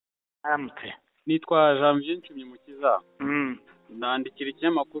Amte. Nitwa Janvier Mbonyintege. Nandikira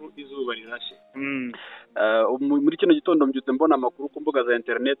ikinyamakuru Izubarirashe. Muri kino gitondo mbyutse mbona amakuru ku mbuga za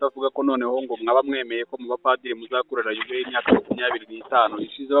internet avuga ko noneho ngo mwaba mwemeye ko mu bapadiri muzakorera yubile y'imyaka 25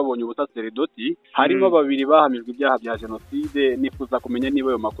 ishize babonye ubusaseridoti harimo babiri bahamijwe ibyaha bya Jenoside. Nifuza kumenya niba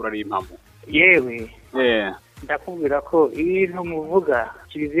ayo makuru ari impamo. Yewe ndakubwira ko ibintu muvuga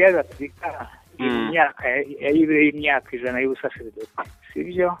kiliziya gatulika imyaka yayibire y'imyaka 100 y'ubusaseridoti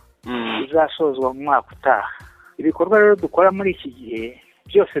sibyo bizasozwa mu mwaka utaha. Ibikorwa rero dukora muri iki gihe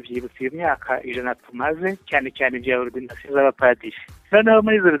byose byibutse imyaka 100 tumaze, cyane cyane bya ordination z'abapadiri. Noneho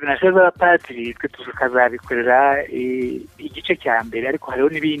muri ordination z'abapadiri twe tukazabikorera igice cya mbere, ariko hariho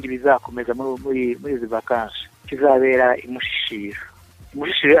n'ibindi bizakomeza muri izi vacances kizabera imushishiro.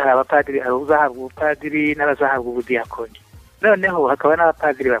 Imushishiro hari abapadiri, hari uzahabwa ubupadiri n'abazahabwa ubudiyakoni, noneho hakaba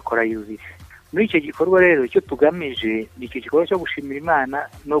n'abapadiri bakora yubile. Muri icyo gikorwa rero icyo tugamije ni icyo gikorwa cyo gushimira Imana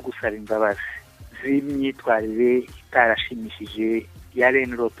no gusaba imbabazi z'imyitwarire itarashimishije ya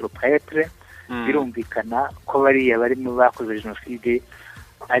notre prêtre. Birumvikana ko bariya bari mu bakoze Jenoside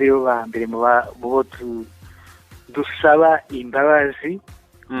aribo ba mbere mu bo dusaba imbabazi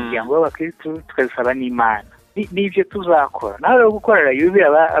kugira ngo abakristo tukazisaba n'Imana. N'ibyo tuzakora naho gukorera yubile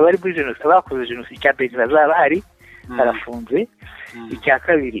abari muri Jenoside, abakoze Jenoside cya mbere bazaba hari barafunze. Icya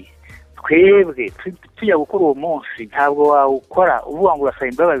kabiri, twebwe tujya gukora uwo munsi ntabwo wawukora uvuga ngo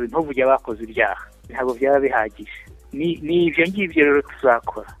urasaba imbabazi ntuvuge abakoze ibyaha, ntabwo byaba bihagije. Ni ibyo ngibyo rero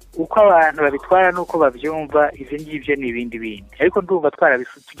tuzakora. Uko abantu babitwara n'uko babyumva ibyo ngibyo ni ibindi bindi, ariko ndumva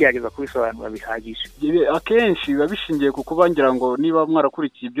tugerageza kubisobanura bihagije. Akenshi biba bishingiye ku kuba ngira ngo niba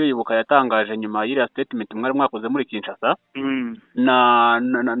mwarakurikiye ibyo Yibuka yatangaje nyuma y'iriya statement mwari mwakoze muri Kinshasa,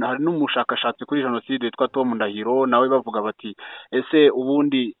 hari n'umushakashatsi kuri Jenoside witwa Tom Ndahiro, nawe bavuga bati ese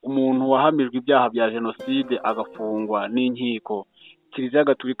ubundi umuntu wahamijwe ibyaha bya Jenoside agafungwa n'inkiko, kiliziya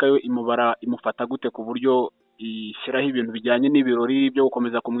gatulika yo imufata gute ku buryo ishyiraho ibintu bijyanye n'ibirori byo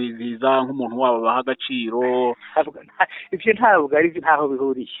gukomeza kumwizihiza nk'umuntu wabo baha agaciro? Ibyo ntabwo ari ntaho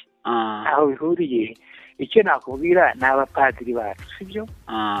bihuriye. Ntaho bihuriye. Icyo nakubwira ni abapadiri bacu sibyo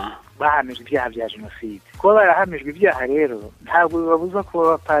bahamijwe ibyaha bya Jenoside. Kuba barahamijwe ibyaha rero ntabwo bibabuza kuba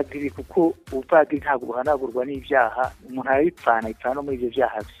abapadiri, kuko ubupadiri ntabwo buhanagurwa n'ibyaha. Umuntu arabipfana no muri ibyo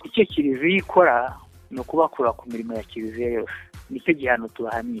byaha. Icyo kiliziya ikora ni ukubakura ku mirimo ya kiliziya yose, nicyo gihano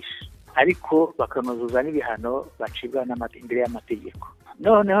tubahamisha, ariko bakanozuza n'ibihano bacibwa imbere y'amategeko.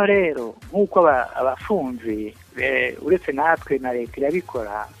 Noneho rero nk'uko abafunze uretse natwe na leta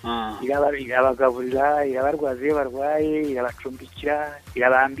irabikora, irabagaburira, irabarwaza iyo barwaye, irabacumbikira,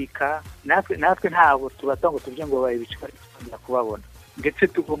 irabambika. Natwe ntabwo tubatongo tubye ngo babicwa kubabona, ndetse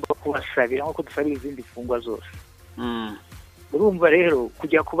tugomba kubasabira nk'uko dusabira izindi mfungwa zose. Urumva rero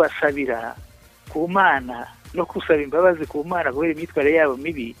kujya kubasabira ku Mana no kusaba imbabazi ku Mana kubera imyitwarire yabo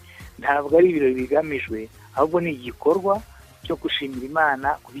mibi ntabwo ari ibirori bigamijwe, ahubwo ni igikorwa cyo gushimira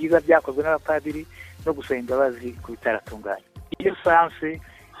Imana ku byiza byakozwe n'abapadiri no gusaba imbabazi ku bitaratunganye. Iyo sanse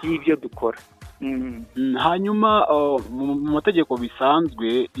y'ibyo dukora. Hanyuma mu mategeko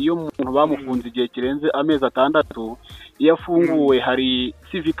bisanzwe iyo umuntu bamufunze igihe kirenze amezi 6, iyo afunguwe hari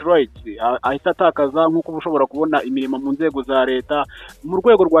civic rights ahita atakaza, nk'uko ushobora kubona imirimo mu nzego za leta. Mu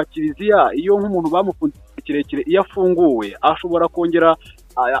rwego rwa kiliziya iyo nk'umuntu bamufunze kirekire, iyo afunguwe ashobora kongera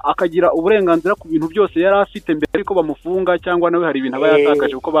akagira uburenganzira ku bintu byose yari afite mbere ariko bamufunga, cyangwa nawe hari ibintu aba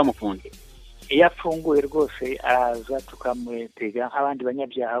yatakaje uko bamufunze? Iyo afunguwe rwose araza tukamwetega nk'abandi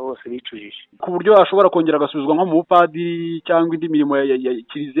banyabyaha bose bicujije, ku buryo ashobora kongera agasubizwa nko mu bupadiri cyangwa indi mirimo ya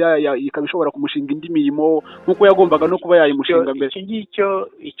kiliziya ikaba ishobora kumushinga indi mirimo nk'uko yagombaga no kuba yayimushinga mbere.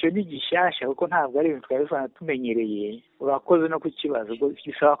 Icyo ni gishyashya kuko ntabwo ari ibintu twari dusanzwe tumenyereye. Urakoze no kukibazo,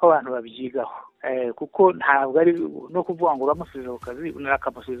 gisaba ko abantu babyigaho, kuko ntabwo ari no kuvuga ngo uramusubiza ku kazi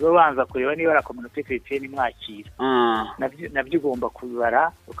unakamusubiza ubanza kureba niba ari communauté chrétienne imwakira. Nabyo ugomba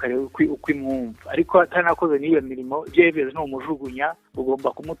kubibara ukareba uko imwumva, ariko atanakoze n'iyo mirimo ibyo ni umujugunya, ugomba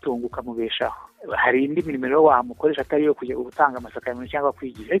kumutunga ukamubeshaho. Hari indi mirimo rero wamukoresha atari yo kujya gutanga amasakaramentu cyangwa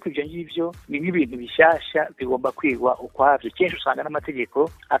kwigisha, ariko ibyo ngibyo ni nk'ibintu bishyashya bigomba kwigwa ukwabyo. Kenshi usanga n'amategeko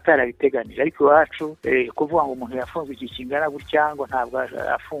atarabiteganije, ariko iwacu kuvuga ngo umuntu yafunzwe iki kingana gutya ngo ntabwo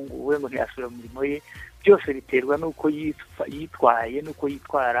afunguwe ngo ntiyasubira mu mirimo ye, byose biterwa n'uko yitwaye n'uko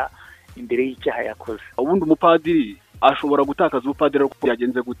yitwara imbere y'icyaha yakoze. Ubundi umupadiri ashobora gutakaza ubupadiri uko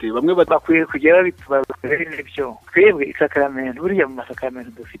yagenze gute? Bamwe bakwiye kujya babitubaza n'ibyo. Twebwe isakaramentu, buriya mu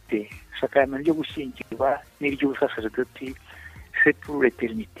masakaramentu dufite isakaramentu ryo gushyingirwa n'iry'ubusaseridoti c'est pour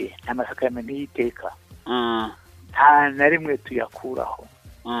l'éternité, amasakaramentu y'iteka. Nta na rimwe tuyakuraho,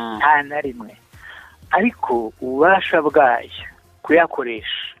 nta na rimwe, ariko ububasha bwayo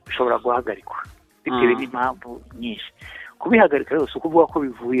kuyakoresha bishobora guhagarikwa bitewe n'impamvu nyinshi. Kubihagarika rero si ukuvuga ko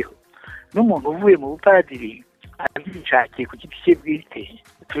bivuyeho, n'umuntu uvuye mu bupadiri abyishakiye ku giti cye bwite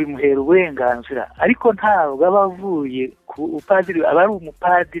tubimuhera uburenganzira, ariko ntabwo aba avuye ku bupadiri, aba ari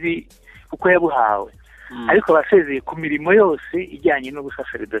umupadiri uko yabuhawe, ariko abasezeye ku mirimo yose ijyanye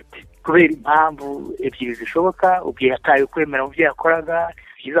n'ubusaseredoti kubera impamvu ebyiri zishoboka. ubwe yataye kwemera mu byo yakoraga,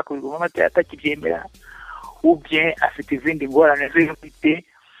 byiza kubiguma amata atakibyemera, ubwe afite izindi ngorane z'ibite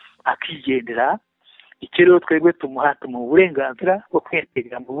akigendera. icyo rero twebwe tumuha uburenganzira bwo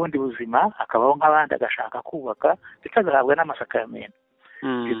kwiyetegera mu bundi buzima, akabaho nk'abandi, agashaka kubaka ndetse agahabwa n'amasakaramentu.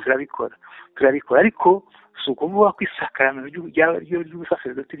 turabikora ariko si ukuvuga ko isakaramentu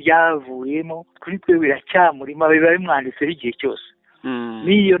ry'ubusaseredoti ryavuyemo kuri twe biracyamurimo, biba bimwanditseho igihe cyose.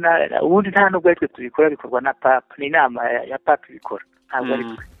 n'iyo ubundi nta nubwo ari twe tubikora, bikorwa na papa, ni inama ya papa ibikora, ntabwo ari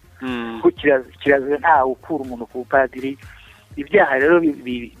twe. kuko kirazira ntawe ukura umuntu ku bupadiri. ibyaha rero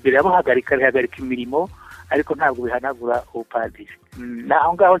bihagarika imirimo, ariko ntabwo bihanagura ubupadiri.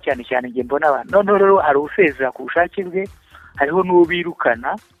 naho ngaho cyane cyane njye mbona abantu noneho rero hari usezera ku bushake bwe, hariho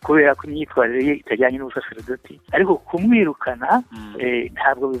n'ubirukana kubera ko imyitwarire ye itajyanye n'ubusaseredoti, ariko kumwirukana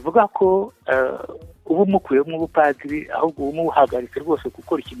ntabwo bivuga ko uba umukuye mu bupadiri, ahubwo uba umuhagaritse rwose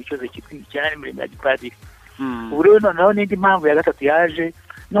gukora ikintu cyose kijyana n'imirimo ya gipadiri. ubu rero noneho n'indi mpamvu ya gatatu yaje,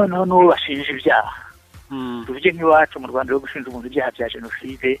 noneho n'uwo bashinja ibyaha. tuvuge nk'iwacu mu Rwanda rwo gushinja umuntu ibyaha bya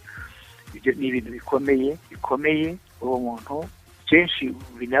Jenoside, ibyo ni ibintu bikomeye. uwo muntu kenshi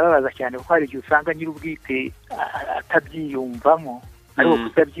binababaza cyane kuko hari igihe usanga nyir'ubwite atabyiyumvamo, ariko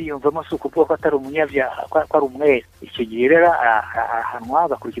kutabyiyumvamo si ukuvuga ko atari umunyabyaha, ko ari umwere. icyo gihe rero arahanwa,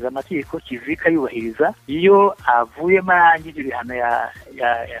 agakurikiza amategeko, kizika yubahiriza. iyo avuyemo arangije ibihano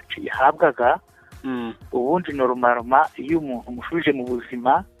yahabwaga, ubundi noroma iyo umuntu umushubije mu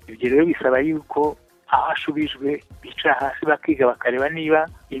buzima, ibyo rero bisaba yuko aho ashubijwe bicara hasi bakiga bakareba niba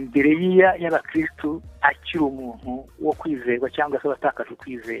imbere y'abakristu akiri umuntu wo kwizerwa cyangwa se batakaje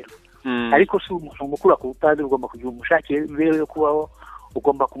ukwizera. ariko si umuntu mukura ku bupadiri, ugomba kugira umushakire mbere yo kubaho,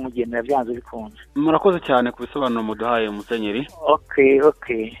 ugomba kumugenera byanze bikunze. murakoze cyane ku bisobanuro muduhaye Musenyeri.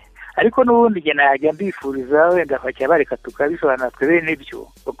 Okay. ariko n'ubundi njye najya mbifuriza wenda bakajya bareka tukabisobanura twe bene ibyo,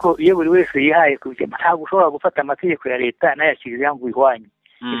 kuko iyo buri wese yihaye kubigema, ntabwo ushobora gufata amategeko ya leta n'aya kiliziya ngo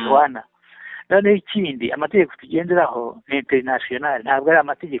ihwana. noneho ikindi, amategeko tugenderaho ni international, ntabwo ari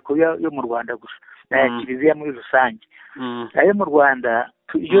amategeko yo mu Rwanda gusa, n'aya kiliziya muri rusange. ayo mu Rwanda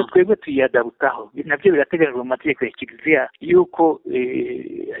iyo twebwe tuyiyadabutaho, nabyo birateganyijwe mu mategeko ya kiliziya yuko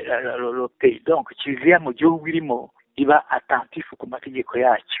donc kiliziya mu gihugu irimo iba attentif ku mategeko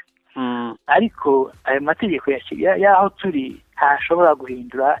yacyo. ariko ayo mategeko y'aho turi ntashobora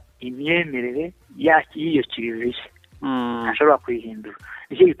guhindura imyemerere y'iyo kiliziya, ntashobora kuyihindura.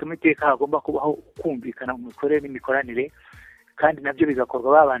 nicyo gituma iteka hagomba kubaho kumvikana mu mikorere n'imikoranire, kandi nabyo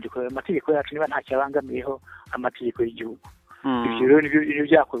bigakorwa babanje kureba amategeko yacu niba ntacyo abangamiyeho amategeko y'igihugu. ibyo rero nibyo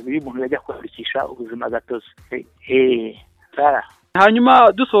byakozwe iyo umuntu yajya kwandikisha ubuzima gatozi.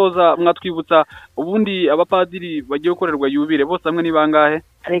 hanyuma dusoza, mwatwibutsa ubundi abapadiri bagiye gukorerwa yubile bose hamwe ni bangahe?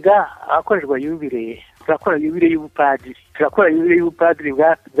 Rega abakorerwa yubile, turakora yubile y'ubupadiri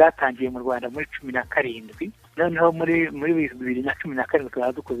bwatangiye mu Rwanda muri 17. noneho muri 2017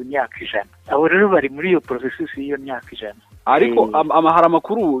 tukaba dukoze imyaka 100. abo rero bari muri iyo processus y'iyo myaka 100. ariko amahara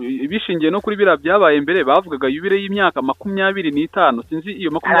makuru bishingiye no kuri bira byabaye mbere bavugaga yubile y'imyaka 25. sinzi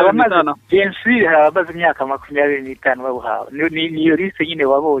iyo 25 Jenoside harabaze imyaka 25 babuhawe. niyo liste nyine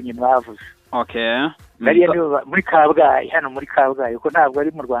wabonye mwavuze. Okay. muri Kabgayi, hano muri Kabgayi, uko ntabwo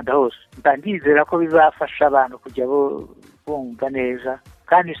ari mu Rwanda hose. ndizera ko bizafasha abantu kujya bumva neza,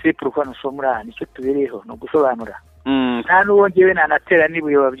 kandi c'est pourquoi nous sommes là, nicyo tubereho no gusobanura. nta n'uwo ngewe nanatera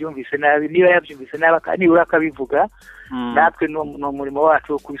nibuye wabyumvise nabi, niba yabyumvise nabi nibura akabivuga, natwe ni umurimo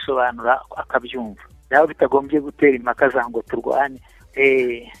wacu wo kubisobanura akabyumva, naho bitagombye gutera impaka za ngo turwane.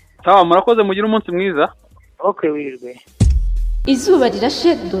 sawa, murakoze, mugire umunsi mwiza. Okay, wirwe.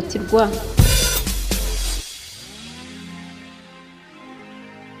 Izubarirashe.rw